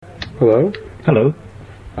Hello. Hello.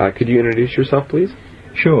 Could you introduce yourself, please?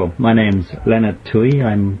 Sure. My name's Leonard Tui.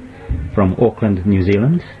 I'm from Auckland, New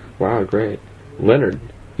Zealand. Wow, great. Leonard.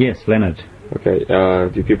 Yes, Leonard. Okay.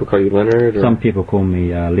 Do people call you Leonard? Or? Some people call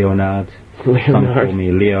me Leonard. Leonard. Some call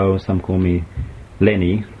me Leo. Some call me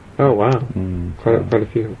Lenny. Oh, wow. Quite a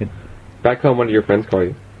few. Back home, what do your friends call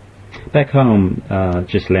you? Back home,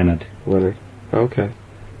 just Leonard. Leonard. Okay.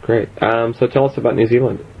 Great. So tell us about New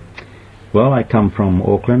Zealand. Well, I come from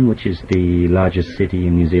Auckland, which is the largest city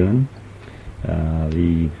in New Zealand.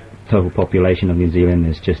 The total population of New Zealand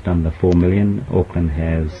is just under 4 million. Auckland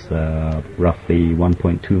has roughly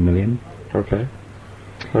 1.2 million. Okay.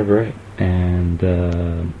 Oh, great. And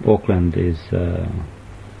Auckland is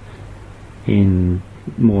in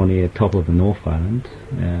more near top of the North Island.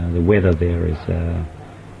 The weather there is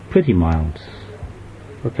pretty mild.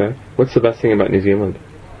 Okay. What's the best thing about New Zealand?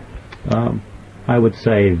 I would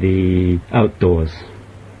say the outdoors,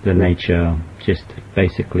 the nature, just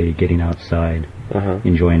basically getting outside,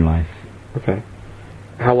 enjoying life. Okay.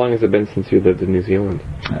 How long has it been since you lived in New Zealand?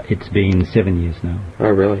 It's been 7 years now. Oh,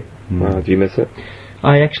 really? Wow. Do you miss it?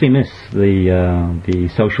 I actually miss the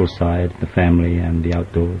social side, the family, and the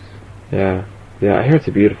outdoors. Yeah. Yeah, I hear it's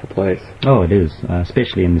a beautiful place. Oh, it is,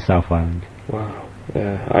 especially in the South Island. Wow.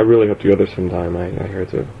 Yeah, I really hope to go there sometime. I hear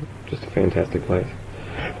it's just a fantastic place.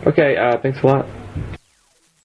 Okay, thanks a lot.